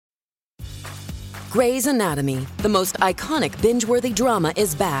Grey's Anatomy, the most iconic binge-worthy drama,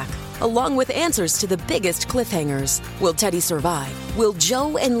 is back, along with answers to the biggest cliffhangers. Will Teddy survive? Will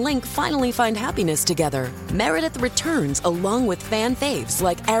Joe and Link finally find happiness together? Meredith returns along with fan faves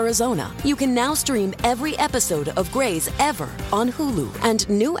like Arizona. You can now stream every episode of Grey's ever on Hulu, and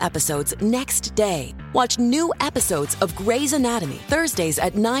new episodes next day. Watch new episodes of Grey's Anatomy Thursdays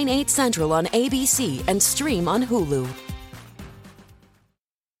at 9/8 Central on ABC and stream on Hulu.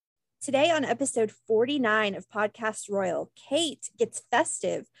 Today on episode 49 of Podcast Royal, Kate gets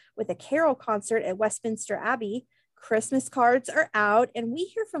festive with a carol concert at Westminster Abbey. Christmas cards are out, and we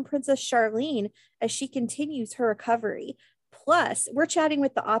hear from Princess Charlene as she continues her recovery. Plus, we're chatting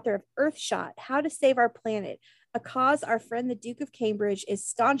with the author of Earthshot, How to Save Our Planet, a cause our friend the Duke of Cambridge is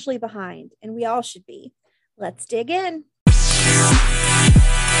staunchly behind, and we all should be. Let's dig in.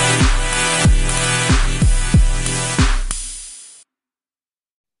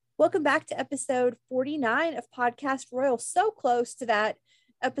 Welcome back to episode 49 of Podcast Royal. So close to that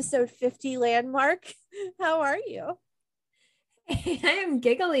episode 50 landmark. How are you? I am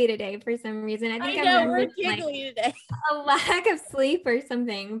giggly today for some reason. I think we're giggly today. A lack of sleep or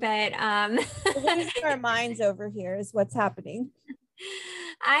something, but losing our minds over here is what's happening.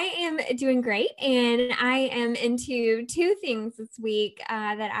 I am doing great, and I am into two things this week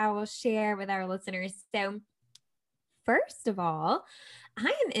that I will share with our listeners. So first of all,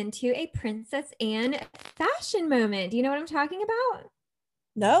 I am into a Princess Anne fashion moment. Do you know what I'm talking about?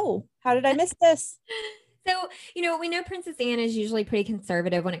 No. How did I miss this? So, we know Princess Anne is usually pretty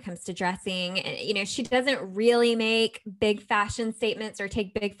conservative when it comes to dressing. And, she doesn't really make big fashion statements or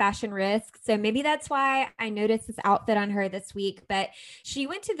take big fashion risks. So maybe that's why I noticed this outfit on her this week. But she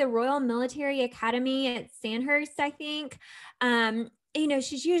went to the Royal Military Academy at Sandhurst, I think.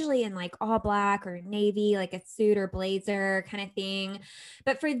 She's usually in like all black or navy, like a suit or blazer kind of thing.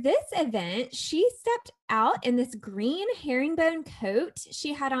 But for this event, she stepped out in this green herringbone coat.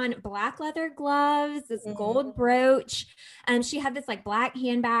 She had on black leather gloves, this gold brooch. She had this like black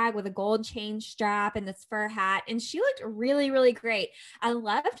handbag with a gold chain strap and this fur hat. And she looked really, really great. I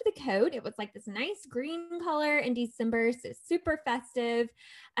loved the coat. It was like this nice green color in December. So super festive.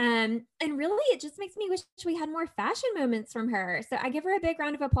 And really, it just makes me wish we had more fashion moments from her. So I give her a big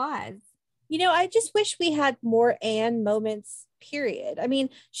round of applause. I just wish we had more Anne moments, period. I mean,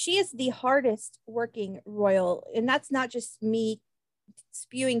 she is the hardest working royal, and that's not just me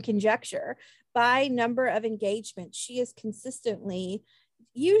spewing conjecture. By number of engagements, she is consistently,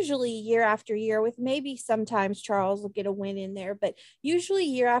 usually year after year, with maybe sometimes Charles will get a win in there, but usually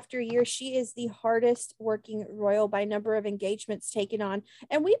year after year, she is the hardest working royal by number of engagements taken on.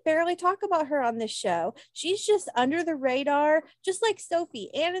 And we barely talk about her on this show. She's just under the radar, just like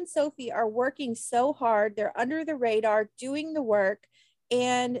Sophie. Anne and Sophie are working so hard. They're under the radar, doing the work,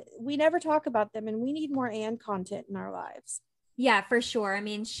 and we never talk about them. And we need more Anne content in our lives. Yeah, for sure. I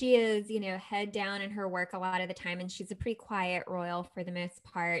mean, she is, head down in her work a lot of the time, and she's a pretty quiet royal for the most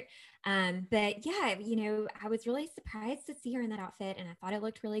part. But yeah, I was really surprised to see her in that outfit, and I thought it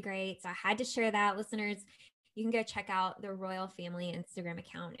looked really great. So I had to share that. Listeners, you can go check out the Royal Family Instagram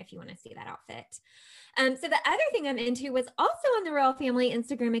account if you want to see that outfit. So the other thing I'm into was also on the Royal Family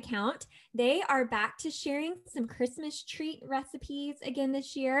Instagram account. They are back to sharing some Christmas treat recipes again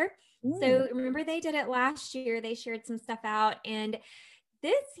this year. So remember they did it last year. They shared some stuff out, and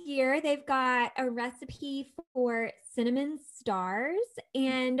this year they've got a recipe for cinnamon stars.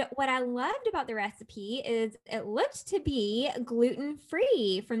 And what I loved about the recipe is it looked to be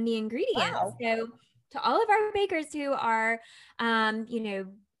gluten-free from the ingredients. Wow. So to all of our bakers who are,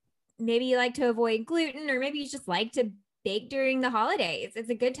 maybe you like to avoid gluten, or maybe you just like to bake during the holidays,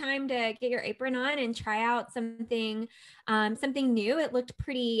 it's a good time to get your apron on and try out something new. It looked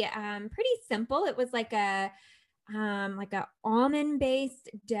pretty simple. It was like a almond based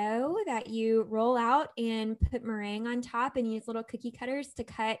dough that you roll out and put meringue on top and use little cookie cutters to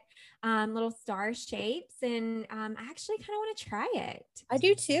cut little star shapes. And I actually kind of want to try it. I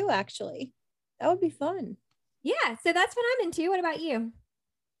do too, actually. That would be fun. Yeah. So that's what I'm into. What about you?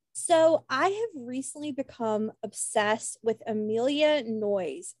 So I have recently become obsessed with Amelia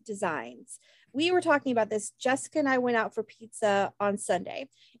Noyes designs. We were talking about this. Jessica and I went out for pizza on Sunday,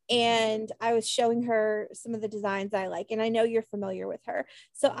 and I was showing her some of the designs I like, and I know you're familiar with her.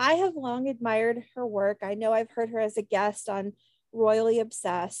 So I have long admired her work. I know I've heard her as a guest on Royally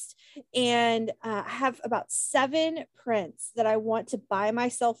Obsessed, and I have about 7 prints that I want to buy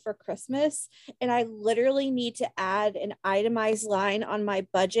myself for Christmas, and I literally need to add an itemized line on my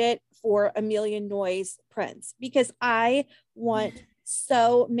budget for Amelia Noyes prints because I want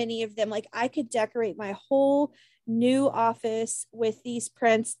so many of them. Like, I could decorate my whole new office with these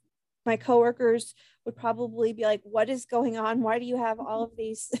prints. my coworkers would probably be like, what is going on? Why do you have all of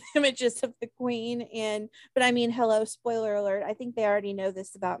these images of the queen? But I mean, hello, spoiler alert. I think they already know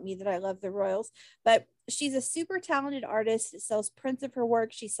this about me, that I love the royals, but she's a super talented artist that sells prints of her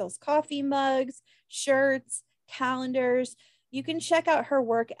work. She sells coffee mugs, shirts, calendars. You can check out her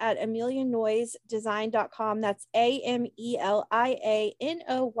work at amelianoyes.design.com. That's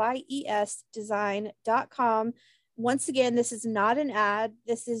AMELIANOYES design.com. Once again, this is not an ad.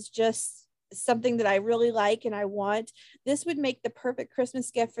 This is just something that I really like and I want. This would make the perfect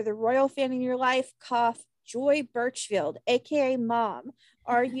Christmas gift for the royal fan in your life. Cough, Joy Birchfield, aka Mom.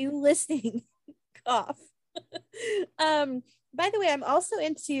 Are you listening? Cough. By the way, I'm also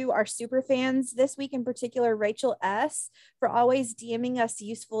into our super fans this week, in particular, Rachel S., for always DMing us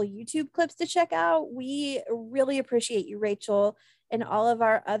useful YouTube clips to check out. We really appreciate you, Rachel, and all of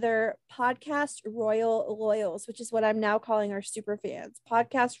our other podcast royal loyals, which is what I'm now calling our super fans,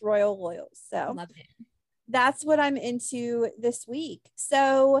 podcast royal loyals. So love it. That's what I'm into this week.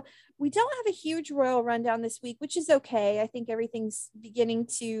 So we don't have a huge royal rundown this week, which is okay. I think everything's beginning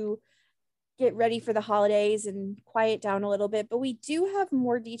to get ready for the holidays and quiet down a little bit, but we do have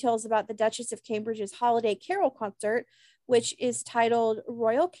more details about the Duchess of Cambridge's holiday carol concert, which is titled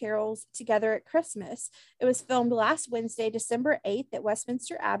Royal Carols Together at Christmas. It was filmed last Wednesday, December 8th at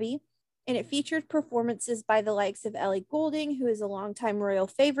Westminster Abbey, and it featured performances by the likes of Ellie Goulding, who is a longtime royal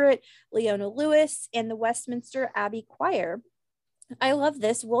favorite, Leona Lewis, and the Westminster Abbey Choir. I love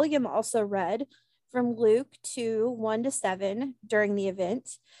this. William also read from Luke 2:1-7 during the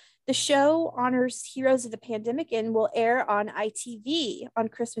event. The show honors heroes of the pandemic and will air on ITV on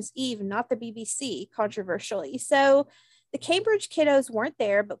Christmas Eve, not the BBC, controversially. So the Cambridge kiddos weren't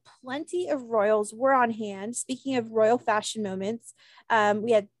there, but plenty of royals were on hand. Speaking of royal fashion moments,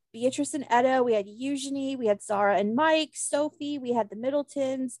 we had Beatrice and Etta, we had Eugenie, we had Zara and Mike, Sophie, we had the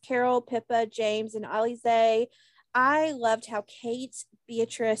Middletons, Carol, Pippa, James, and Alize. I loved how Kate,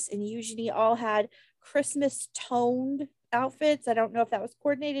 Beatrice, and Eugenie all had Christmas toned outfits. I don't know if that was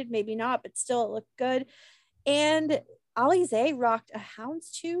coordinated, maybe not, but still it looked good. And Alize rocked a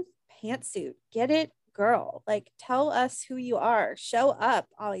houndstooth pantsuit. Get it, girl? Like, tell us who you are. Show up,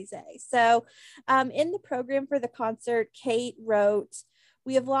 Alize. So in the program for the concert, Kate wrote,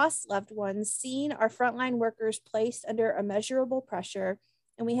 "We have lost loved ones, seen our frontline workers placed under immeasurable pressure,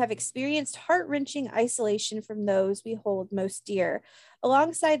 and we have experienced heart-wrenching isolation from those we hold most dear.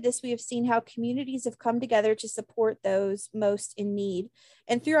 Alongside this, we have seen how communities have come together to support those most in need.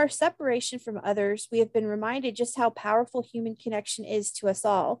 And through our separation from others, we have been reminded just how powerful human connection is to us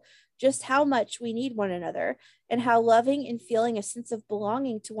all, just how much we need one another, and how loving and feeling a sense of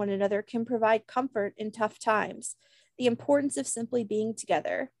belonging to one another can provide comfort in tough times. The importance of simply being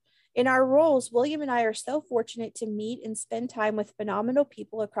together. In our roles, William and I are so fortunate to meet and spend time with phenomenal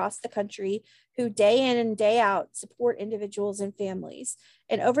people across the country who day in and day out support individuals and families.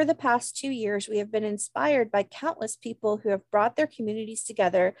 And over the past 2 years, we have been inspired by countless people who have brought their communities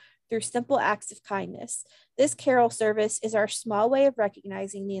together through simple acts of kindness. This carol service is our small way of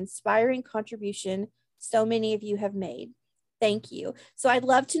recognizing the inspiring contribution so many of you have made. Thank you." So I'd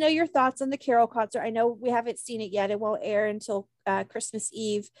love to know your thoughts on the carol concert. I know we haven't seen it yet. It won't air until Christmas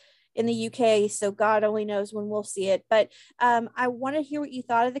Eve in the UK, so God only knows when we'll see it. But I want to hear what you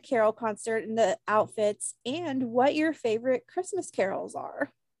thought of the carol concert and the outfits, and what your favorite Christmas carols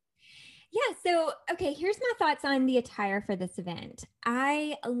are. Yeah. So, okay, here's my thoughts on the attire for this event.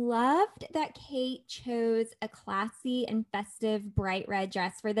 I loved that Kate chose a classy and festive bright red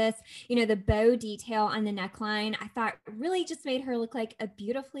dress for this. You know, the bow detail on the neckline, I thought really just made her look like a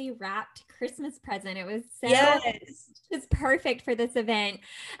beautifully wrapped Christmas present. It was so just perfect for this event.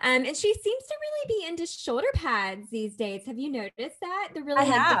 And she seems to really be into shoulder pads these days. Have you noticed that? The really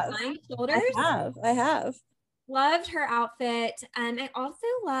defined shoulders? I have. Loved her outfit. I also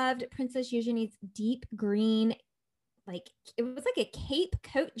loved Princess Eugenie's deep green, like it was like a cape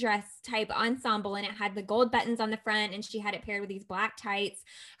coat dress type ensemble, and it had the gold buttons on the front, and she had it paired with these black tights.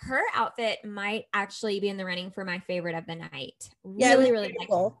 Her outfit might actually be in the running for my favorite of the night. Really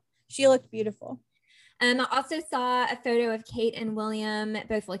liked. She looked beautiful. I also saw a photo of Kate and William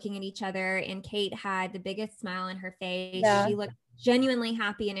both looking at each other, and Kate had the biggest smile on her face. Yeah. She looked genuinely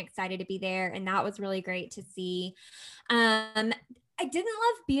happy and excited to be there, and that was really great to see. I didn't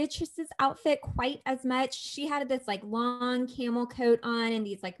love Beatrice's outfit quite as much. She had this like long camel coat on and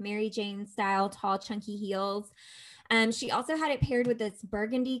these like Mary Jane style tall chunky heels. She also had it paired with this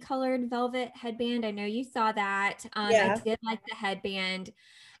burgundy colored velvet headband. I know you saw that. I did like the headband.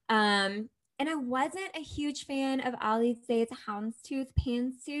 And I wasn't a huge fan of Alize's houndstooth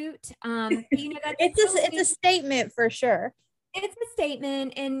pantsuit. You know, it's a statement for sure. It's a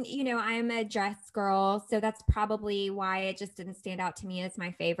statement. And, I'm a dress girl, so that's probably why it just didn't stand out to me as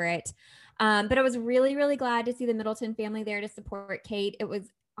my favorite. But I was really, really glad to see the Middleton family there to support Kate. It was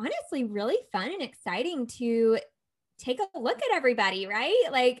honestly really fun and exciting to take a look at everybody, right?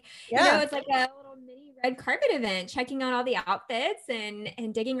 Like, Yeah. it's like a little mini red carpet event, checking out all the outfits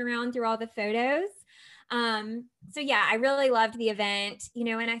and digging around through all the photos. So yeah, I really loved the event,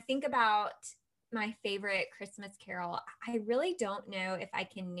 and I think about my favorite Christmas carol. I really don't know if I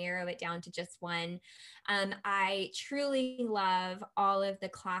can narrow it down to just one. I truly love all of the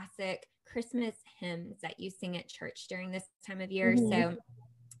classic Christmas hymns that you sing at church during this time of year. Mhm. So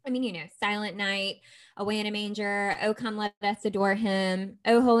I mean, Silent Night, Away in a Manger, Oh Come Let Us Adore Him,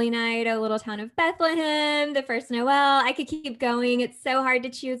 Oh Holy Night, Oh Little Town of Bethlehem, The First Noel. I could keep going. It's so hard to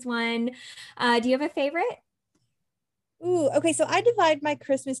choose one. Do you have a favorite? Ooh, okay. So I divide my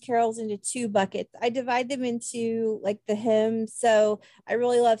Christmas carols into two buckets. I divide them into like the hymns. So I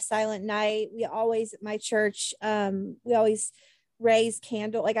really love Silent Night. We always at my church, we always raise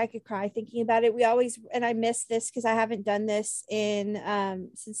candle. Like I could cry thinking about it. We always, and I miss this because I haven't done this in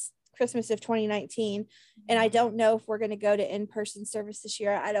since Christmas of 2019. And I don't know if we're going to go to in-person service this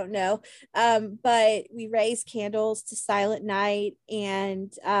year. I don't know. But we raise candles to Silent Night.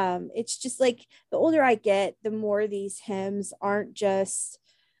 And it's just like the older I get, the more these hymns aren't just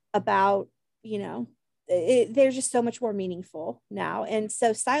about, they're just so much more meaningful now. And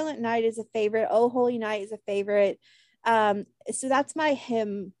so Silent Night is a favorite. Oh Holy Night is a favorite. So that's my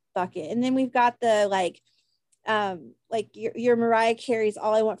hymn bucket. And then we've got the like your Mariah Carey's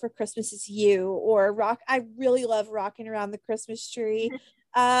All I Want for Christmas Is You, or rock. I really love Rocking Around the Christmas Tree.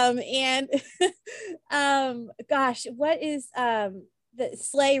 And gosh, what is the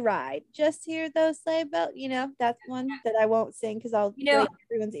Sleigh Ride? Just hear those sleigh bells. That's one that I won't sing because I'll break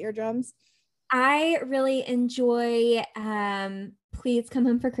everyone's eardrums. I really enjoy Please Come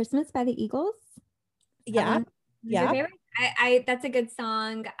Home for Christmas by the Eagles. Yeah. Your favorite? I that's a good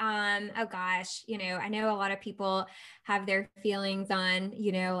song. Oh gosh, I know a lot of people have their feelings on,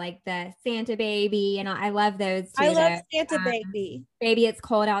 like the Santa Baby, and I love those too. I love Santa Baby. Baby, It's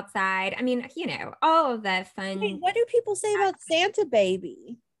Cold Outside. I mean, all of the fun. Wait, what do people say about Santa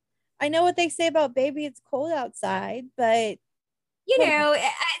Baby? I know what they say about Baby It's Cold Outside, but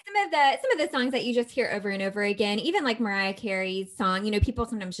some of the songs that you just hear over and over again, even like Mariah Carey's song, people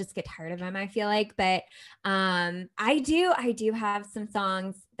sometimes just get tired of them, I feel like. But I do have some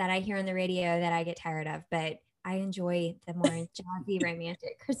songs that I hear on the radio that I get tired of, but I enjoy the more jazzy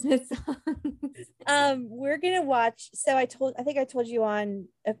romantic Christmas songs. We're gonna watch. So I think I told you on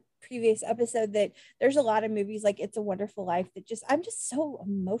a previous episode that there's a lot of movies like It's a Wonderful Life that I'm just so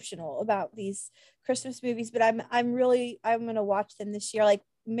emotional about these Christmas movies, but I'm gonna watch them this year. Like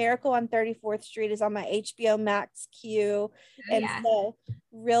Miracle on 34th Street is on my HBO Max queue, and so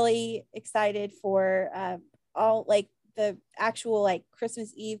really excited for all like the actual like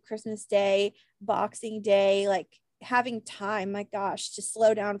Christmas Eve, Christmas Day, Boxing Day, like having time, my gosh, to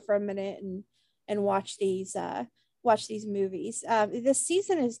slow down for a minute and watch these movies. This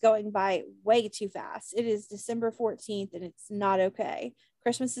season is going by way too fast. It is December 14th and it's not okay.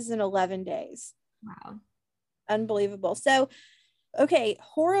 Christmas is in 11 days. Wow. Unbelievable. So, okay,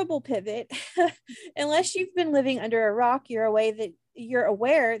 horrible pivot. Unless you've been living under a rock, you're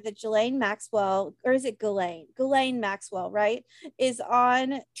aware that Ghislaine Maxwell, or is it Ghislaine? Ghislaine Maxwell, right, is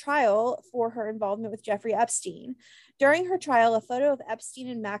on trial for her involvement with Jeffrey Epstein. During her trial, a photo of Epstein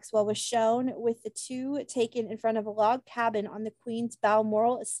and Maxwell was shown, with the two taken in front of a log cabin on the Queen's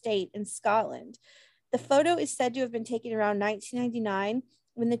Balmoral estate in Scotland. The photo is said to have been taken around 1999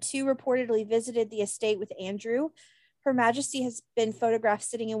 when the two reportedly visited the estate with Andrew. Her Majesty has been photographed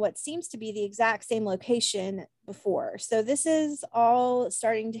sitting in what seems to be the exact same location before. So this is all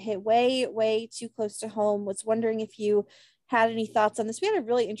starting to hit way, way too close to home. Was wondering if you had any thoughts on this. We had a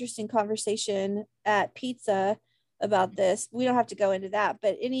really interesting conversation at pizza about this. We don't have to go into that,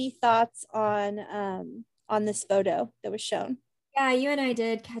 but any thoughts on this photo that was shown? Yeah, you and I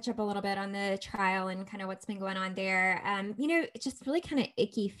did catch up a little bit on the trial and kind of what's been going on there. Just really kind of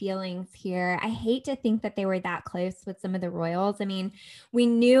icky feelings here. I hate to think that they were that close with some of the royals. I mean, we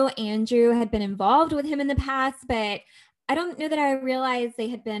knew Andrew had been involved with him in the past, but I don't know that I realized they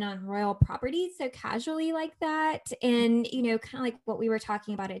had been on royal property so casually like that. And, kind of like what we were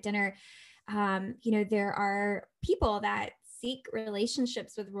talking about at dinner, there are people that seek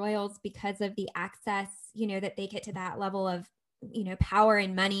relationships with royals because of the access, that they get to that level of power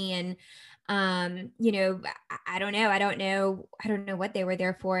and money. And, I don't know what they were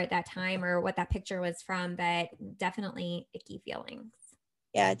there for at that time or what that picture was from, but definitely icky feelings.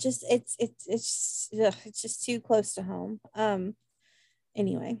 Yeah, it's just too close to home.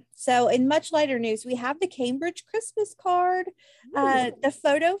 Anyway, so in much lighter news, we have the Cambridge Christmas card. The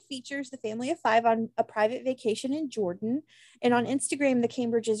photo features the family of five on a private vacation in Jordan. And on Instagram, the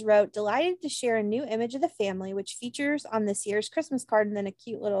Cambridges wrote, delighted to share a new image of the family, which features on this year's Christmas card, and then a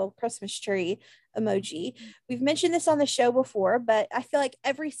cute little Christmas tree emoji. We've mentioned this on the show before, but I feel like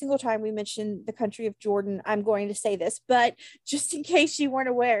every single time we mention the country of Jordan, I'm going to say this, but just in case you weren't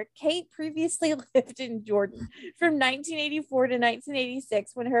aware, Kate previously lived in Jordan from 1984 to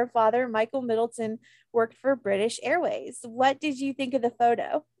 1986 when her father, Michael Middleton, worked for British Airways. What did you think of the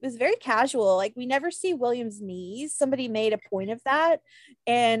photo? It was very casual. Like, we never see William's knees. Somebody made a point of that,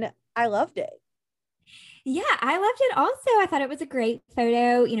 and I loved it. Yeah, I loved it also. I thought it was a great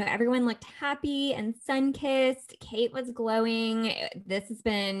photo. You know, everyone looked happy and sun-kissed. Kate was glowing. This has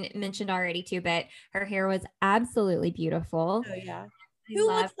been mentioned already too, but her hair was absolutely beautiful. Oh yeah. Who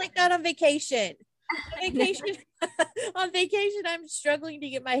looks like that on vacation? On vacation, I'm struggling to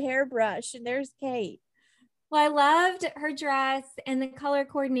get my hair brushed, and there's Kate. Well, I loved her dress and the color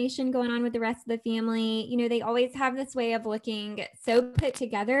coordination going on with the rest of the family. You know, they always have this way of looking so put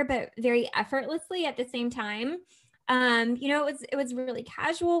together, but very effortlessly at the same time. You know, it was really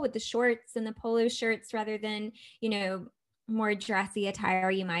casual with the shorts and the polo shirts rather than, you know, more dressy attire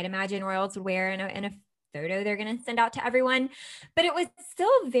you might imagine royals would wear in a photo they're going to send out to everyone. But it was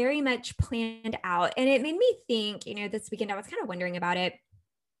still very much planned out. And it made me think, you know, this weekend I was kind of wondering about it,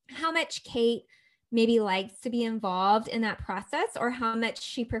 how much Kate maybe likes to be involved in that process, or how much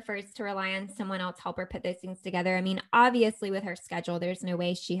she prefers to rely on someone else help her put those things together. I mean, obviously with her schedule, there's no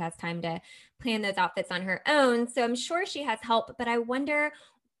way she has time to plan those outfits on her own. So I'm sure she has help, but I wonder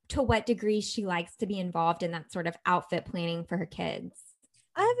to what degree she likes to be involved in that sort of outfit planning for her kids.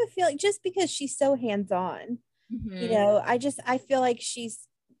 I have a feeling just because she's so hands-on, you know, I feel like she's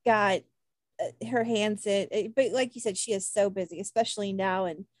got her hands in it, but like you said, she is so busy, especially now,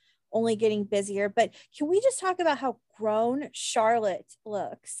 and only getting busier. But can we just talk about how grown Charlotte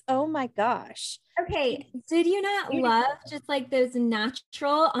looks? Oh my gosh. Okay. Did you not love just like those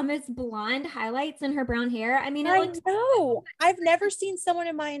natural, almost blonde highlights in her brown hair? I mean, I know. I've never seen someone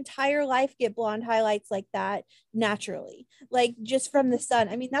in my entire life get blonde highlights like that naturally, like just from the sun.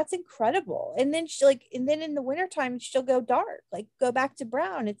 I mean, that's incredible. And then and then in the wintertime, she'll go dark, like go back to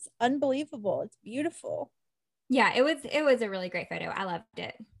brown. It's unbelievable. It's beautiful. Yeah, it was a really great photo. I loved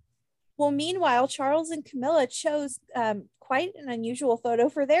it. Well, meanwhile, Charles and Camilla chose quite an unusual photo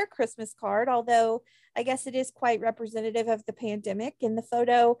for their Christmas card, although I guess it is quite representative of the pandemic. In the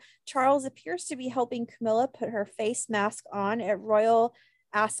photo, Charles appears to be helping Camilla put her face mask on at Royal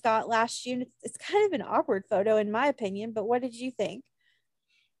Ascot last June. It's kind of an awkward photo, in my opinion, but what did you think?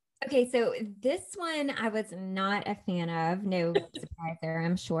 Okay, so this one I was not a fan of. No surprise there,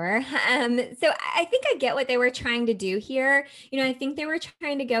 I'm sure. So I think I get what they were trying to do here. You know, I think they were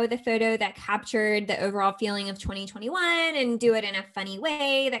trying to go with a photo that captured the overall feeling of 2021 and do it in a funny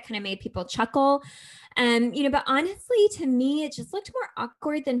way that kind of made people chuckle. You know, but honestly, to me, it just looked more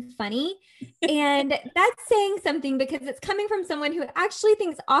awkward than funny. And that's saying something because it's coming from someone who actually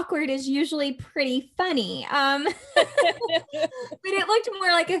thinks awkward is usually pretty funny. But it looked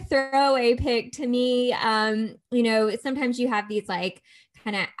more like a throwaway pic to me. You know, sometimes you have these like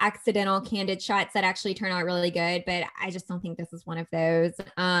kind of accidental candid shots that actually turn out really good, but I just don't think this is one of those.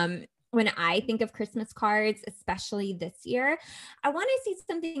 When I think of Christmas cards, especially this year, I want to see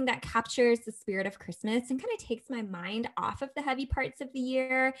something that captures the spirit of Christmas and kind of takes my mind off of the heavy parts of the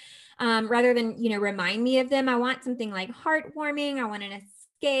year, rather than, you know, remind me of them. I want something like heartwarming. I want an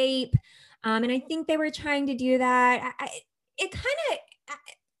escape. And I think they were trying to do that.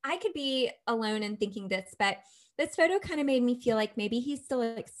 I could be alone in thinking this, but this photo kind of made me feel like maybe he's still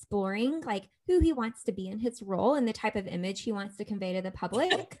exploring like who he wants to be in his role and the type of image he wants to convey to the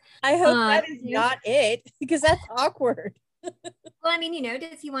public. I hope that is not it, because that's awkward. Well, I mean, you know,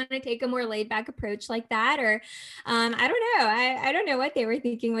 does he want to take a more laid back approach like that? Or I don't know. I don't know what they were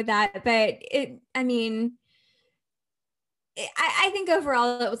thinking with that, but I think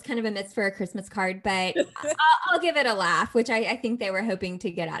overall it was kind of a miss for a Christmas card, but I'll give it a laugh, which I think they were hoping to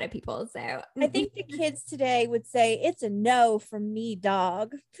get out of people. So I think the kids today would say it's a no from me,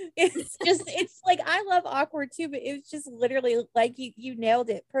 dog. It's like, I love awkward too, but it was just literally like you nailed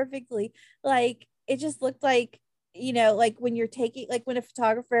it perfectly. Like, it just looked like, you know, like when you're taking, like when a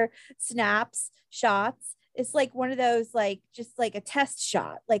photographer snaps shots, it's like one of those, like, just like a test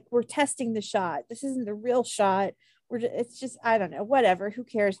shot. Like, we're testing the shot. This isn't the real shot. It's just, I don't know, whatever, who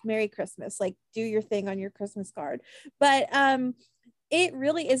cares? Merry Christmas. Like, do your thing on your Christmas card. But It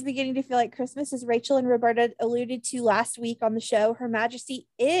really is beginning to feel like Christmas. As Rachel and Roberta alluded to last week on the show, Her Majesty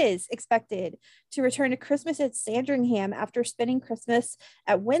is expected to return to Christmas at Sandringham after spending Christmas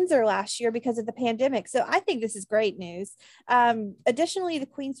at Windsor last year because of the pandemic. So I think this is great news. Additionally, the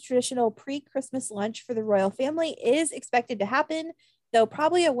Queen's traditional pre-Christmas lunch for the royal family is expected to happen, though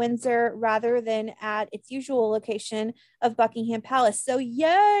probably at Windsor rather than at its usual location of Buckingham Palace. So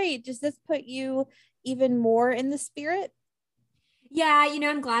yay! Does this put you even more in the spirit? Yeah,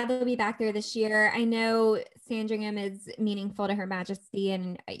 I'm glad they'll be back there this year. I know Sandringham is meaningful to Her Majesty,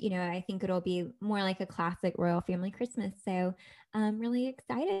 and I think it'll be more like a classic royal family Christmas. So I'm really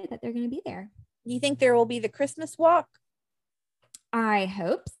excited that they're going to be there. You think there will be the Christmas walk? I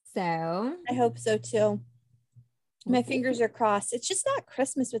hope so. I hope so too. My fingers are crossed. It's just not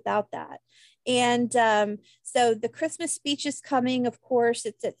Christmas without that. And so the Christmas speech is coming, of course.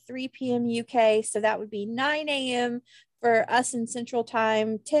 It's at 3 p.m. UK. So that would be 9 a.m. for us in Central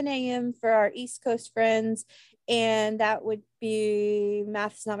Time, 10 a.m. for our East Coast friends. And that would be,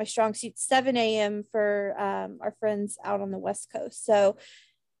 math is not my strong suit, 7 a.m. for our friends out on the West Coast. So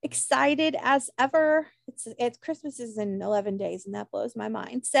excited as ever. It's Christmas is in 11 days, and that blows my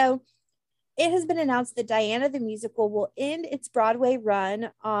mind. So it has been announced that Diana the Musical will end its Broadway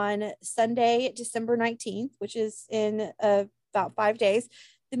run on Sunday, December 19th, which is in about 5 days.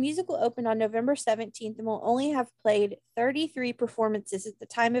 The musical opened on November 17th and will only have played 33 performances at the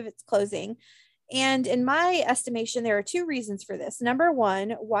time of its closing. And in my estimation, there are two reasons for this. Number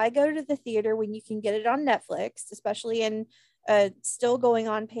one, why go to the theater when you can get it on Netflix, especially in a still going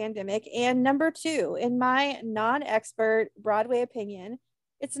on pandemic? And number two, in my non-expert Broadway opinion,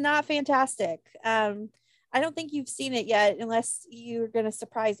 it's not fantastic. I don't think you've seen it yet unless you're going to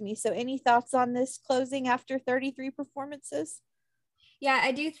surprise me. So any thoughts on this closing after 33 performances? Yeah,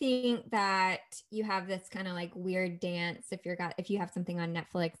 I do think that you have this kind of like weird dance if you have something on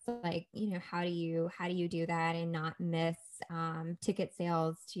Netflix, like, how do you do that and not miss ticket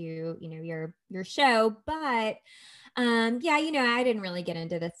sales to, your show. But yeah, I didn't really get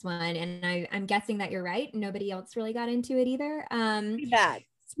into this one, and I'm guessing that you're right. Nobody else really got into it either. Pretty bad.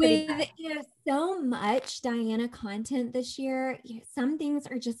 With so much Diana content this year, some things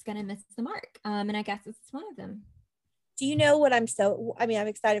are just gonna miss the mark. And I guess it's one of them. Do you know what I'm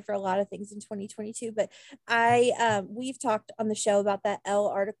excited for a lot of things in 2022, but we've talked on the show about that Elle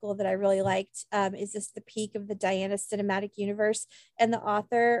article that I really liked. Is this the peak of the Diana cinematic universe? And the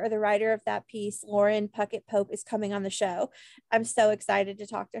author or the writer of that piece, Lauren Puckett Pope, is coming on the show. I'm so excited to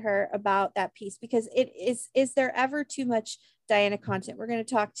talk to her about that piece, because is there ever too much Diana content? We're going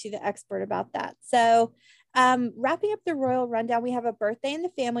to talk to the expert about that. So wrapping up the royal rundown, we have a birthday in the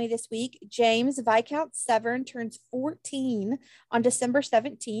family this week. James Viscount Severn turns 14 on December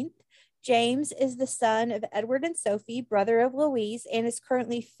 17th. James is the son of Edward and Sophie, brother of Louise, and is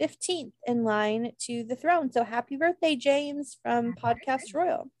currently 15th in line to the throne. So happy birthday, James, from Podcast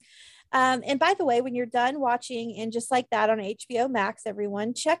Royal. And by the way, when you're done watching And Just Like That on HBO Max,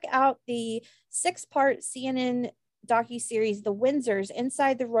 everyone, check out the 6-part CNN docuseries The Windsors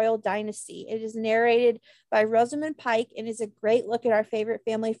Inside the Royal Dynasty. It is narrated by Rosamund Pike and is a great look at our favorite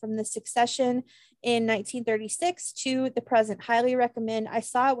family from the succession in 1936 to the present. Highly recommend. I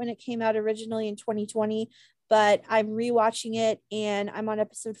saw it when it came out originally in 2020, but I'm rewatching it and I'm on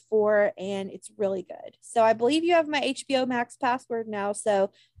episode 4 and it's really good. So I believe you have my HBO Max password now,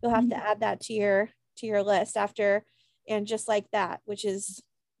 so you'll have to add that to your list after And Just Like That, which is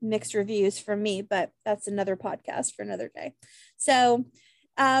mixed reviews from me, but that's another podcast for another day. So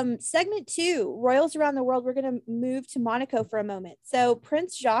segment 2, royals around the world. We're going to move to Monaco for a moment. So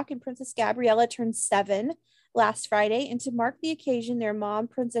Prince Jacques and Princess Gabriella turned 7 last Friday, and to mark the occasion, their mom,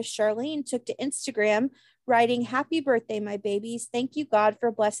 Princess Charlene, took to Instagram writing, "Happy birthday, my babies. Thank you, God,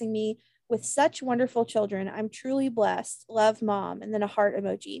 for blessing me with such wonderful children. I'm truly blessed. Love, Mom." And then a heart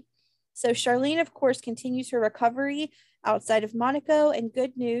emoji. So Charlene, of course, continues her recovery outside of Monaco, and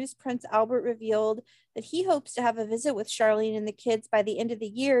good news, Prince Albert revealed that he hopes to have a visit with Charlene and the kids by the end of the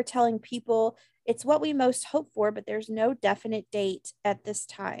year, telling people it's what we most hope for, but there's no definite date at this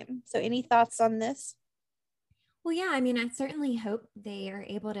time. So any thoughts on this? Well, yeah, I mean, I certainly hope they are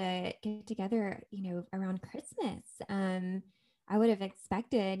able to get together, around Christmas. I would have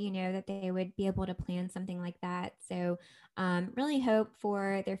expected, that they would be able to plan something like that. So really hope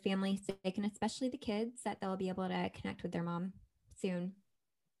for their family's sake, and especially the kids, that they'll be able to connect with their mom soon.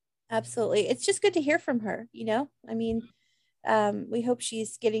 Absolutely. It's just good to hear from her, I mean, we hope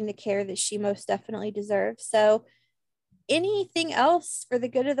she's getting the care that she most definitely deserves. So anything else for the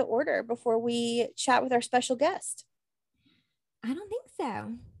good of the order before we chat with our special guest? I don't think so.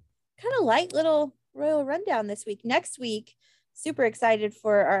 Kind of light little royal rundown this week. Next week, super excited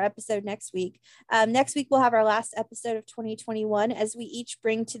for our episode next week. Next week, we'll have our last episode of 2021 as we each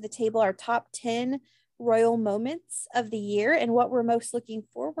bring to the table our top 10 royal moments of the year and what we're most looking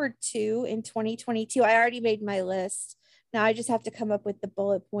forward to in 2022. I already made my list. Now I just have to come up with the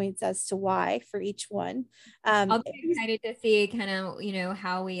bullet points as to why for each one. I'll be excited to see kind of,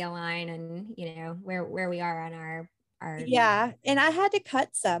 how we align and, where we are on our. Yeah. And I had to cut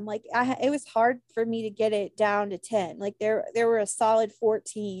some, like it was hard for me to get it down to 10. Like there were a solid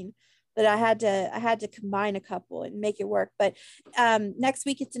 14 that I had to combine a couple and make it work. But next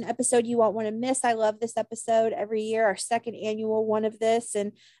week, it's an episode you won't want to miss. I love this episode every year, our second annual one of this.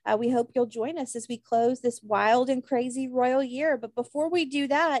 And we hope you'll join us as we close this wild and crazy royal year. But before we do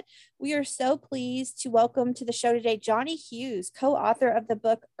that, we are so pleased to welcome to the show today, Johnny Hughes, co-author of the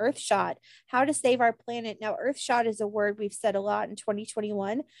book Earthshot, How to Save Our Planet. Now, Earthshot is a word we've said a lot in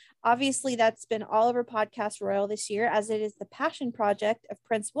 2021. Obviously, that's been all over Podcast Royal this year, as it is the passion project of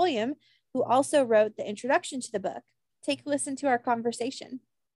Prince William, who also wrote the introduction to the book. Take a listen to our conversation.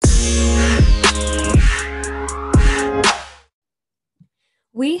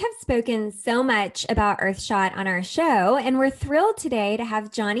 We have spoken so much about Earthshot on our show, and we're thrilled today to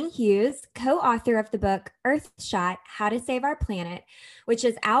have Johnny Hughes, co-author of the book Earthshot, How to Save Our Planet, which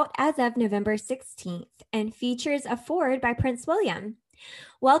is out as of November 16th and features a foreword by Prince William.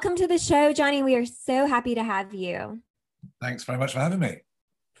 Welcome to the show, Johnny. We are so happy to have you. Thanks very much for having me.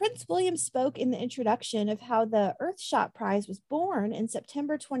 Prince William spoke in the introduction of how the Earthshot Prize was born in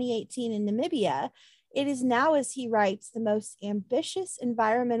September 2018 in Namibia. It is now, as he writes, the most ambitious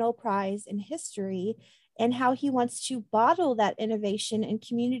environmental prize in history, and how he wants to bottle that innovation and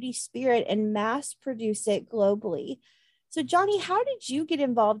community spirit and mass produce it globally. So, Johnny, how did you get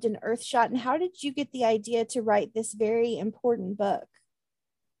involved in Earthshot, and how did you get the idea to write this very important book?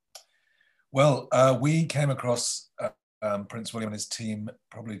 Well, we came across Prince William and his team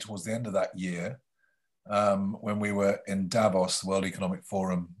probably towards the end of that year when we were in Davos, the World Economic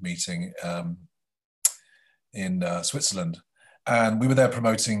Forum meeting in Switzerland. And we were there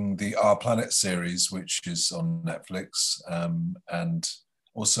promoting the Our Planet series, which is on Netflix, and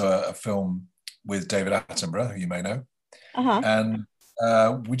also a film with David Attenborough, who you may know. Uh-huh.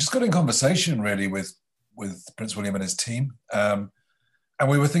 And we just got in conversation really with Prince William and his team. And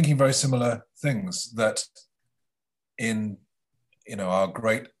we were thinking very similar things, that in our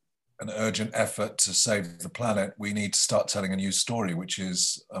great and urgent effort to save the planet, we need to start telling a new story, which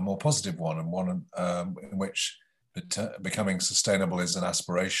is a more positive one, and one in which becoming sustainable is an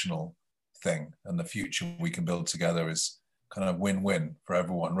aspirational thing, and the future we can build together is kind of win-win for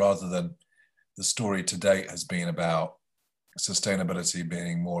everyone, rather than the story to date has been about sustainability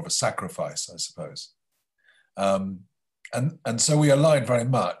being more of a sacrifice, I suppose. And so we aligned very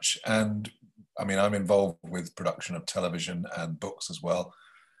much. And I mean, I'm involved with production of television and books as well.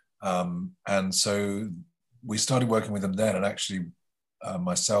 And so we started working with them then. And actually,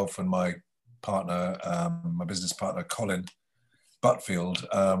 myself and my partner, my business partner, Colin Butfield,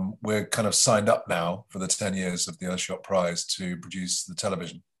 we're kind of signed up now for the 10 years of the Earthshot Prize to produce the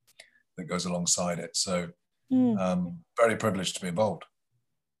television that goes alongside it. So very privileged to be involved.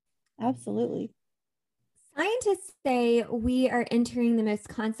 Absolutely. Scientists say we are entering the most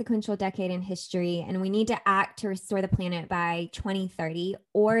consequential decade in history, and we need to act to restore the planet by 2030,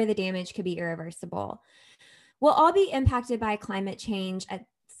 or the damage could be irreversible. We'll all be impacted by climate change at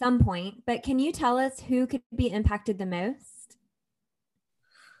some point, but can you tell us who could be impacted the most?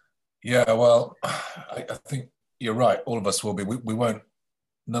 Yeah, well, I think you're right. All of us will be. We won't,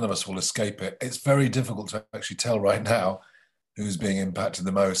 none of us will escape it. It's very difficult to actually tell right now who's being impacted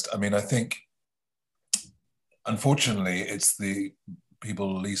the most. I mean, I think, unfortunately, it's the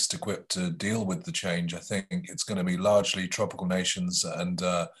people least equipped to deal with the change. I think it's going to be largely tropical nations and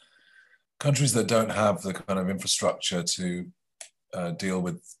countries that don't have the kind of infrastructure to deal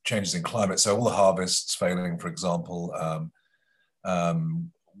with changes in climate. So all the harvests failing, for example,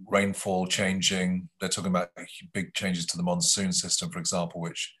 rainfall changing. They're talking about big changes to the monsoon system, for example,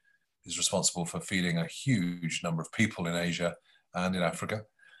 which is responsible for feeding a huge number of people in Asia and in Africa.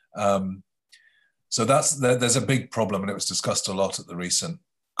 So there's a big problem, and it was discussed a lot at the recent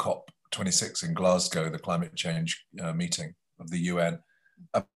COP26 in Glasgow, the climate change meeting of the UN,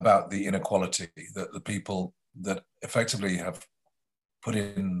 about the inequality that the people that effectively have put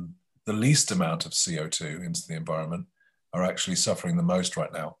in the least amount of CO2 into the environment are actually suffering the most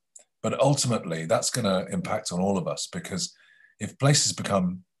right now. But ultimately, that's going to impact on all of us, because if places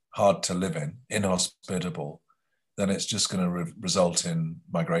become hard to live in, inhospitable, then it's just going to result in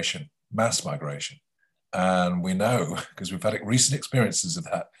migration, mass migration. And we know, because we've had recent experiences of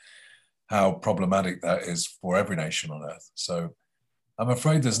that, how problematic that is for every nation on Earth. So I'm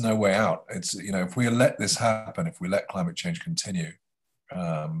afraid there's no way out. It's, you know, if we let this happen, if we let climate change continue,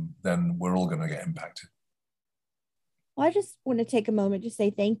 then we're all going to get impacted. Well, I just want to take a moment to say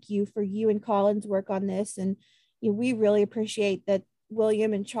thank you for you and Colin's work on this. And we really appreciate that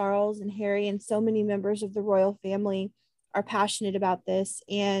William and Charles and Harry and so many members of the royal family are passionate about this.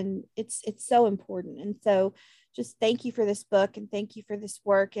 And it's so important. And so just thank you for this book and thank you for this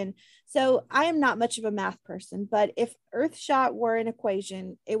work. And so I am not much of a math person, but if Earthshot were an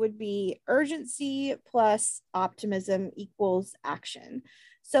equation, it would be urgency plus optimism equals action.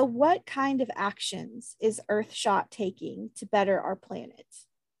 So what kind of actions is Earthshot taking to better our planet?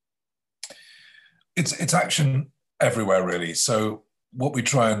 It's action everywhere, really. So what we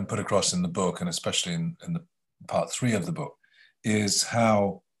try and put across in the book, and especially in the part 3 of the book, is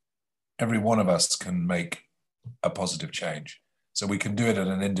how every one of us can make a positive change. So we can do it at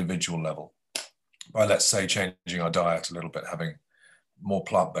an individual level by, let's say, changing our diet a little bit, having more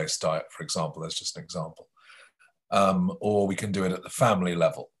plant-based diet, for example. That's just an example. Or we can do it at the family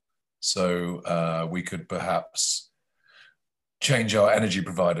level. So we could perhaps change our energy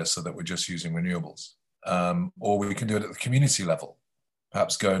provider so that we're just using renewables. Or we can do it at the community level.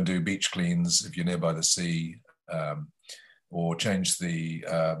 Perhaps go and do beach cleans if you're nearby the sea, or change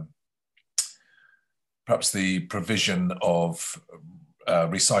perhaps the provision of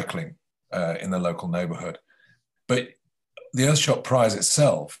recycling in the local neighborhood. But the Earthshot Prize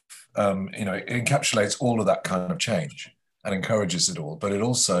itself, it encapsulates all of that kind of change and encourages it all, but it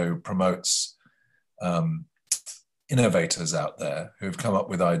also promotes innovators out there who've come up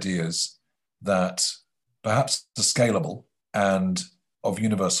with ideas that perhaps are scalable and of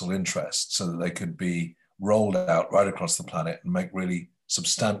universal interest so that they could be rolled out right across the planet and make really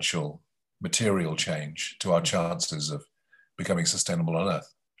substantial material change to our chances of becoming sustainable on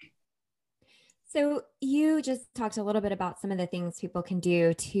Earth. So you just talked a little bit about some of the things people can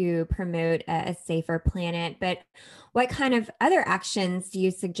do to promote a safer planet, but what kind of other actions do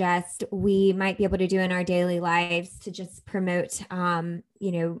you suggest we might be able to do in our daily lives to just promote,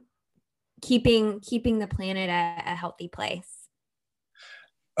 keeping the planet a healthy place?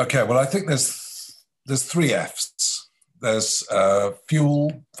 Okay, well, I think there's 3 F's. There's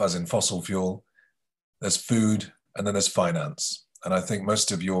fuel, as in fossil fuel, there's food, and then there's finance. And I think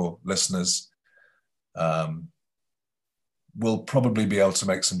most of your listeners will probably be able to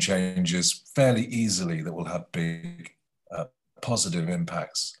make some changes fairly easily that will have big positive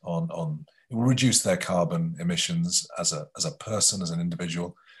impacts on it will reduce their carbon emissions as a person, as an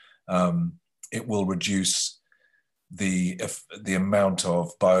individual. It will reduce the amount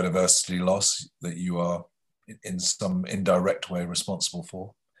of biodiversity loss that you are in some indirect way responsible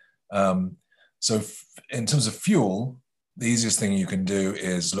for. So in terms of fuel, the easiest thing you can do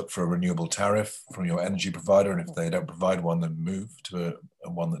is look for a renewable tariff from your energy provider. And if they don't provide one, then move to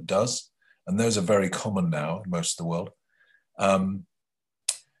a one that does. And those are very common now in most of the world.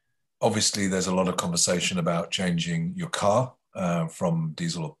 Obviously, there's a lot of conversation about changing your car from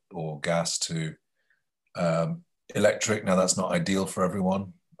diesel or gas to electric. Now, that's not ideal for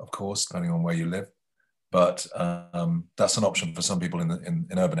everyone, of course, depending on where you live. But that's an option for some people in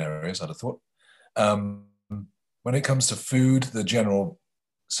urban areas, I'd have thought. When it comes to food, the general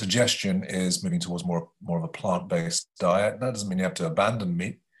suggestion is moving towards more of a plant-based diet. That doesn't mean you have to abandon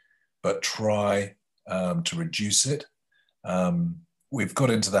meat, but try to reduce it. We've got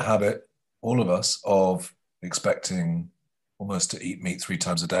into the habit, all of us, of expecting almost to eat meat 3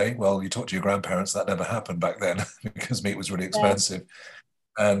 times a day. Well, you talk to your grandparents, that never happened back then because meat was really expensive.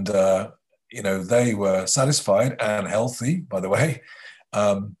 Yeah. And, they were satisfied and healthy, by the way,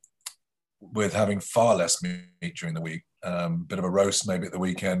 with having far less meat during the week. Bit of a roast maybe at the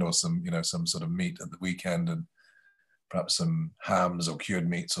weekend, or some sort of meat at the weekend, and perhaps some hams or cured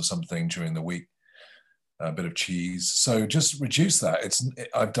meats or something during the week, a bit of cheese. So just reduce that.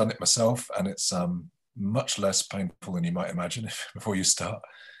 I've done it myself, and it's much less painful than you might imagine before you start.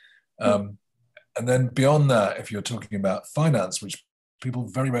 And then beyond that, if you're talking about finance, which people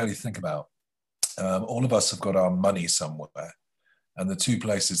very rarely think about, all of us have got our money somewhere. And the 2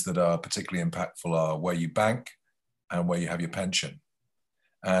 places that are particularly impactful are where you bank and where you have your pension.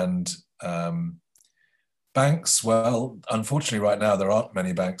 And banks, well, unfortunately right now, there aren't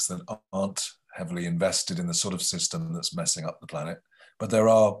many banks that aren't heavily invested in the sort of system that's messing up the planet. But there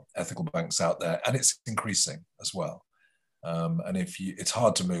are ethical banks out there, and it's increasing as well. And it's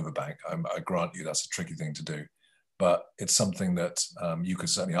hard to move a bank. I grant you that's a tricky thing to do. But it's something that you could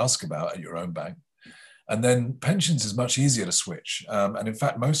certainly ask about at your own bank. And then pensions is much easier to switch. And in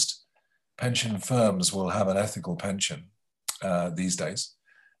fact, most pension firms will have an ethical pension these days.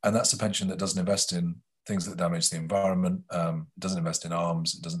 And that's a pension that doesn't invest in things that damage the environment, doesn't invest in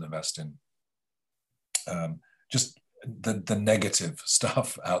arms, it doesn't invest in just the negative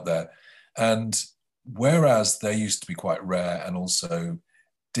stuff out there. And whereas they used to be quite rare and also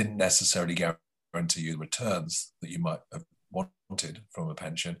didn't necessarily guarantee you the returns that you might have wanted from a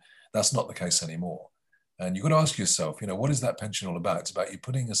pension, that's not the case anymore. And you've got to ask yourself, what is that pension all about? It's about you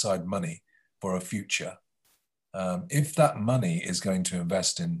putting aside money for a future. If that money is going to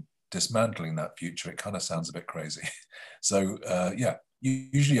invest in dismantling that future, it kind of sounds a bit crazy. So you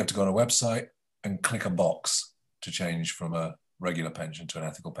usually have to go on a website and click a box to change from a regular pension to an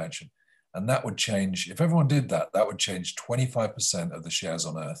ethical pension. And that would change, if everyone did that, that would change 25% of the shares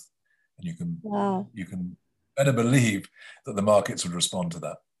on Earth. And you can better believe that the markets would respond to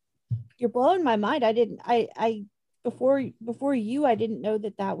that. You're blowing my mind. Before you, I didn't know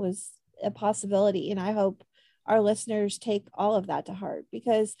that was a possibility. And I hope our listeners take all of that to heart,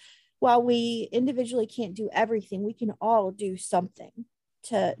 because while we individually can't do everything, we can all do something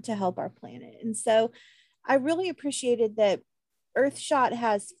to help our planet. And so I really appreciated that Earthshot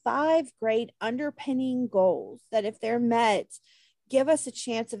has 5 great underpinning goals that, if they're met, give us a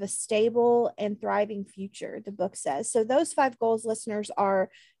chance of a stable and thriving future, the book says. So those 5 goals, listeners, are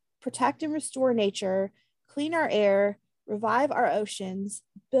protect and restore nature, clean our air, revive our oceans,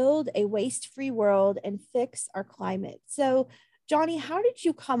 build a waste-free world, and fix our climate. So, Johnny, how did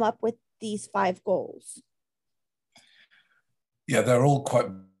you come up with these 5 goals? Yeah, they're all quite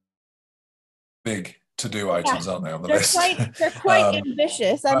big to-do items, aren't they, on the list? They're quite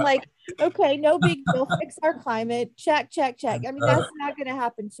ambitious. I'm like, okay, no big deal. Fix our climate. Check. I mean, that's not going to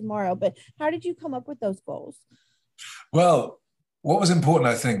happen tomorrow. But how did you come up with those goals? Well, what was important,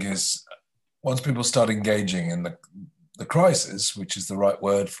 I think, is once people start engaging in the crisis, which is the right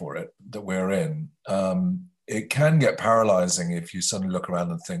word for it, that we're in, it can get paralyzing if you suddenly look around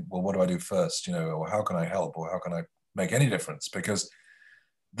and think, well, what do I do first? Or how can I help? Or how can I make any difference? Because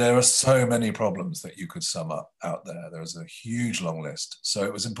there are so many problems that you could sum up out there. There's a huge long list. So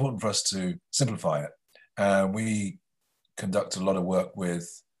it was important for us to simplify it. And we conduct a lot of work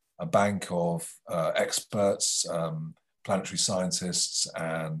with a bank of experts, planetary scientists,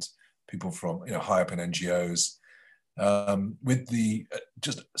 and people from high up in NGOs, with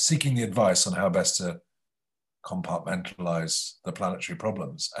just seeking the advice on how best to compartmentalize the planetary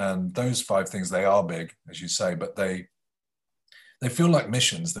problems. And those 5 things, they are big, as you say, but they feel like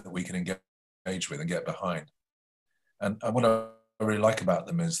missions that we can engage with and get behind. And what I really like about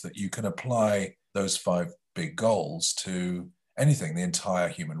them is that you can apply those 5 big goals to anything, the entire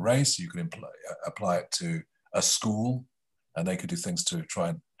human race. You can apply it to a school, and they could do things to try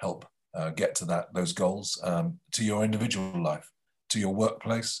and help get to those goals, to your individual life, to your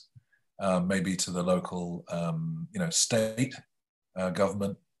workplace, maybe to the local, state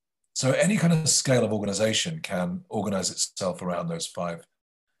government. So any kind of scale of organization can organize itself around those 5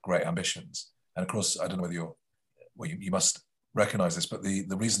 great ambitions. And of course, I don't know whether you must recognize this, but the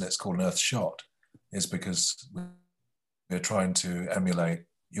reason it's called an Earthshot is because we're trying to emulate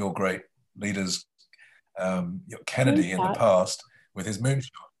your great leaders, Kennedy in the past with his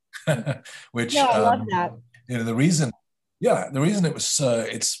moonshot, which I love that. The reason it was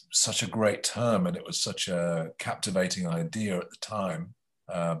it's such a great term, and it was such a captivating idea at the time,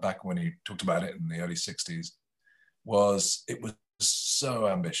 back when he talked about it in the early 60s, was it was so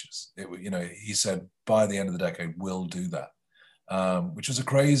ambitious. He said by the end of the decade we'll do that, which was a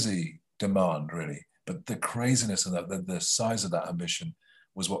crazy demand, really. But the craziness of that, the size of that ambition,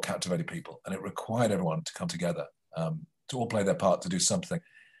 was what captivated people, and it required everyone to come together, to all play their part to do something.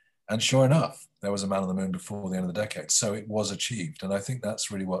 And sure enough, there was a man on the moon before the end of the decade. So it was achieved. And I think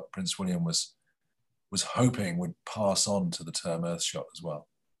that's really what Prince William was hoping would pass on to the term Earthshot as well.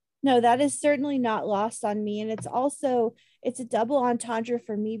 No, that is certainly not lost on me. And it's a double entendre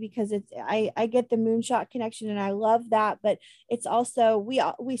for me, because I get the moonshot connection and I love that, but it's also,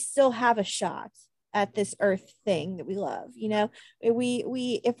 we still have a shot at this Earth thing that we love. If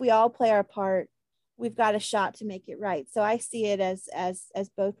we all play our part, we've got a shot to make it right. So I see it as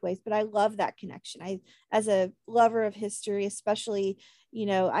both ways, but I love that connection. As a lover of history, especially,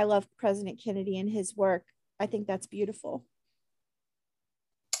 I love President Kennedy and his work. I think that's beautiful.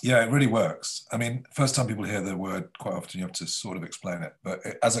 Yeah, it really works. I mean, first time people hear the word, quite often you have to sort of explain it, but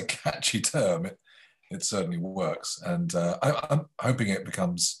as a catchy term, it certainly works. And I'm hoping it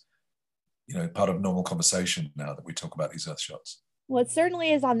becomes, part of normal conversation now that we talk about these Earthshots. Well, it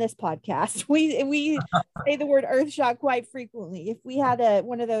certainly is on this podcast. We say the word Earthshot quite frequently. If we had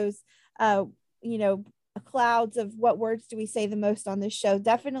one of those, clouds of what words do we say the most on this show,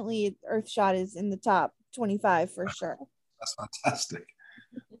 definitely Earthshot is in the top 25 for sure. That's fantastic.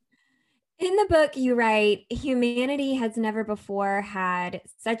 In the book, you write, humanity has never before had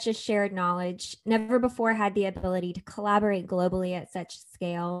such a shared knowledge, never before had the ability to collaborate globally at such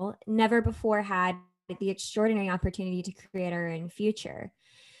scale, never before had the extraordinary opportunity to create our own future.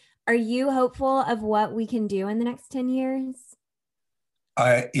 Are you hopeful of what we can do in the next 10 years?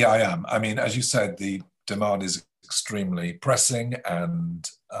 I am. I mean, as you said, the demand is extremely pressing and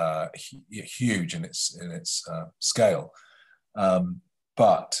huge in its scale.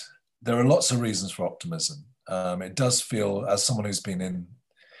 But there are lots of reasons for optimism. It does feel, as someone who's been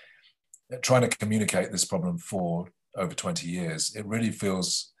trying to communicate this problem for over 20 years, it really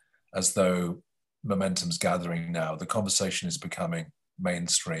feels as though momentum's gathering now. The conversation is becoming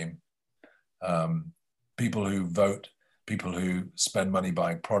mainstream. People who vote, people who spend money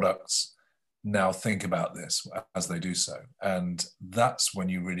buying products now think about this as they do so. And that's when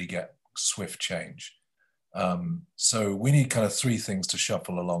you really get swift change. So we need kind of three things to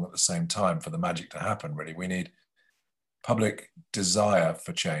shuffle along at the same time for the magic to happen, really. We need public desire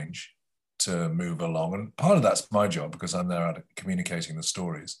for change to move along. And part of that's my job because I'm there at communicating the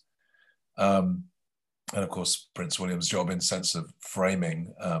stories. And of course, Prince William's job in sense of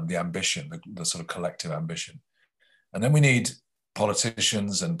framing the ambition, the sort of collective ambition. And then we need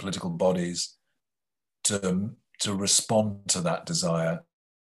politicians and political bodies to respond to that desire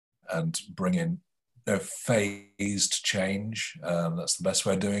and bring in phased change. That's the best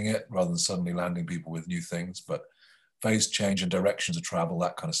way of doing it, rather than suddenly landing people with new things, but phased change and directions of travel,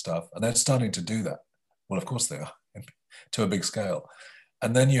 that kind of stuff. And they're starting to do that. Well, of course they are, to a big scale.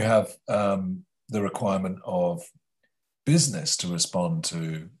 And then you have the requirement of business to respond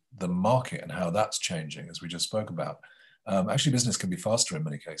to the market and how that's changing, as we just spoke about. Actually, business can be faster in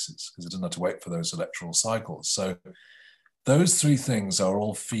many cases because it doesn't have to wait for those electoral cycles. So those three things are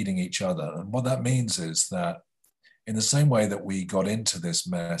all feeding each other. And what that means is that in the same way that we got into this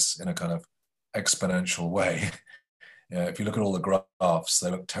mess in a kind of exponential way, if you look at all the graphs, they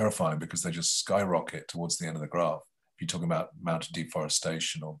look terrifying because they just skyrocket towards the end of the graph. If you're talking about amount of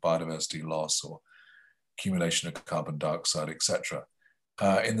deforestation or biodiversity loss or accumulation of carbon dioxide, etc.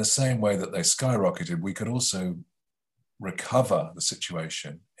 In the same way that they skyrocketed, we could also recover the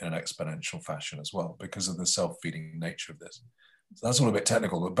situation in an exponential fashion as well because of the self-feeding nature of this. So that's all a bit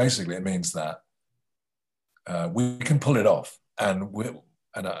technical, but basically it means that we can pull it off. And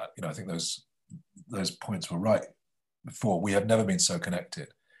I think those points were right before. We have never been so connected,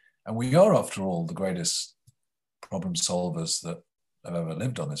 and we are, after all, the greatest problem solvers that have ever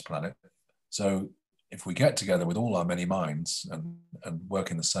lived on this planet. So if we get together with all our many minds and work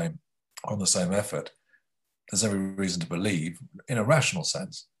on the same effort, there's every reason to believe, in a rational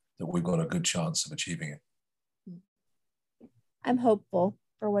sense, that we've got a good chance of achieving it. I'm hopeful,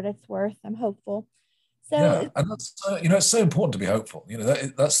 for what it's worth. I'm hopeful. So yeah, and that's it's so important to be hopeful.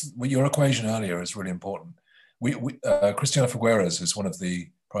 That's your equation earlier is really important. Christiana Figueres, who's one of the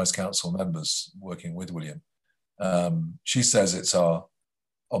Prize Council members working with William, she says it's our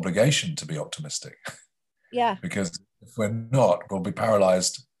obligation to be optimistic. Yeah. Because if we're not, we'll be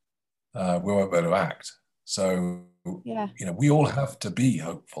paralyzed. We won't be able to act. So, yeah, we all have to be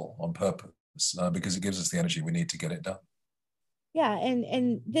hopeful on purpose because it gives us the energy we need to get it done. Yeah,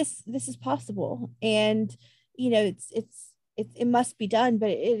 and this is possible, and it must be done,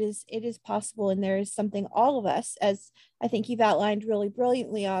 but it is possible, and there is something all of us, as I think you've outlined really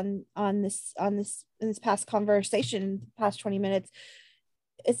brilliantly on this in this past conversation, past 20 minutes.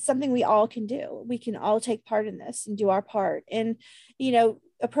 It's something we all can do. We can all take part in this and do our part. And,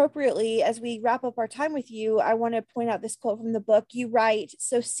 appropriately, as we wrap up our time with you, I want to point out this quote from the book. You write,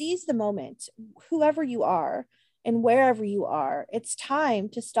 "So seize the moment, whoever you are and wherever you are. It's time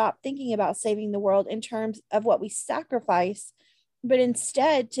to stop thinking about saving the world in terms of what we sacrifice, but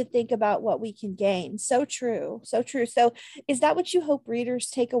instead to think about what we can gain." So true. So true. So is that what you hope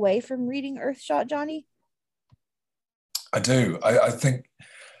readers take away from reading Earthshot, Johnny? I do. I think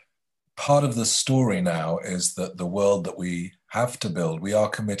part of the story now is that the world that we have to build, we are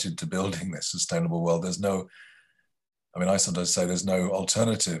committed to building this sustainable world. I sometimes say there's no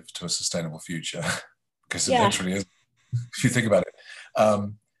alternative to a sustainable future because it literally is, if you think about it.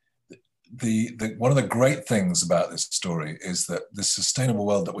 One of the great things about this story is that the sustainable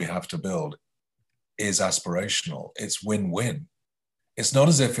world that we have to build is aspirational. It's win-win. It's not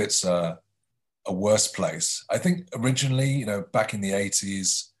as if it's a worse place. I think originally, back in the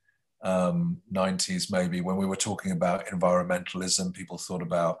 80s, 90s maybe, when we were talking about environmentalism, people thought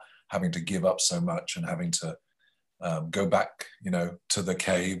about having to give up so much and having to go back, to the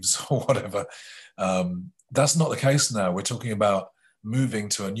caves or whatever. That's not the case now. We're talking about moving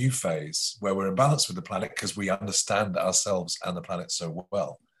to a new phase where we're in balance with the planet because we understand ourselves and the planet so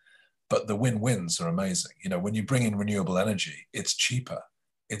well But the win-wins are amazing. You know, when you bring in renewable energy, it's cheaper.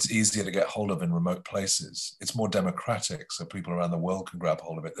 It's easier to get hold of in remote places. It's more democratic, so people around the world can grab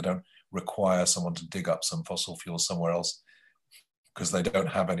hold of it. They don't require someone to dig up some fossil fuel somewhere else because they don't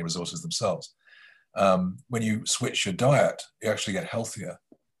have any resources themselves. When you switch your diet, you actually get healthier.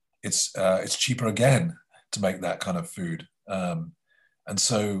 It's cheaper again to make that kind of food. And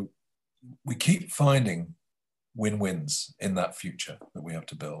so we keep finding win-wins in that future that we have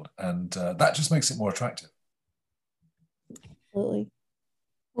to build. And that just makes it more attractive. Absolutely.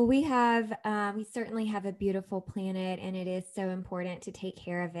 Well, we certainly have a beautiful planet, and it is so important to take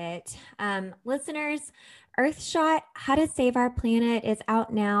care of it. Listeners, Earthshot, How to Save Our Planet is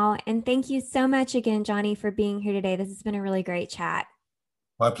out now. And thank you so much again, Johnny, for being here today. This has been a really great chat.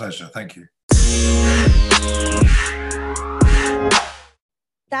 My pleasure. Thank you.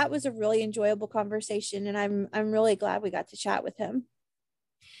 That was a really enjoyable conversation, and I'm really glad we got to chat with him.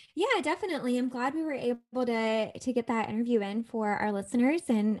 Yeah, definitely. I'm glad we were able to get that interview in for our listeners,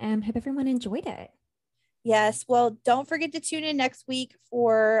 and hope everyone enjoyed it. Yes. Well, don't forget to tune in next week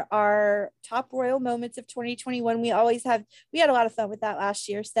for our top royal moments of 2021. We had a lot of fun with that last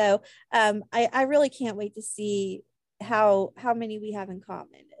year. So I really can't wait to see how many we have in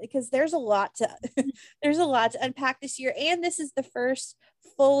common, because there's a lot to unpack this year. And this is the first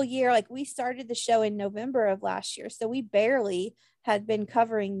full year. Like, we started the show in November of last year, so we barely had been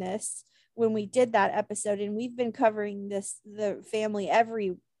covering this when we did that episode, and we've been covering the family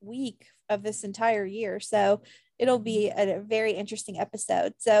every week of this entire year. So it'll be a very interesting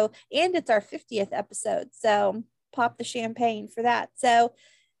episode. So, and it's our 50th episode, so pop the champagne for that. So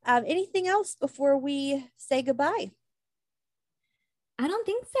anything else before we say goodbye? I don't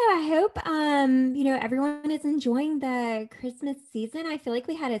think so. I hope, everyone is enjoying the Christmas season. I feel like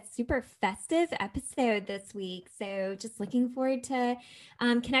we had a super festive episode this week. So just looking forward to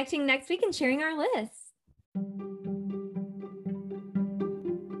connecting next week and sharing our list.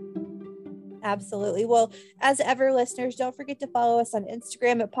 Absolutely. Well, as ever, listeners, don't forget to follow us on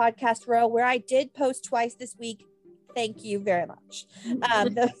Instagram at Podcast Royal, where I did post twice this week. Thank you very much.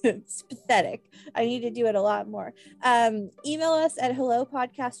 It's pathetic. I need to do it a lot more. Email us at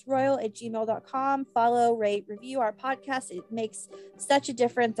hellopodcastroyal@gmail.com. Follow, rate, review our podcast. It makes such a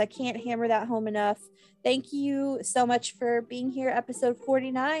difference. I can't hammer that home enough. Thank you so much for being here. Episode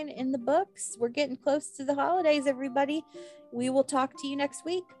 49 in the books. We're getting close to the holidays, everybody. We will talk to you next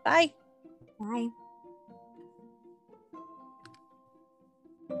week. Bye. Bye.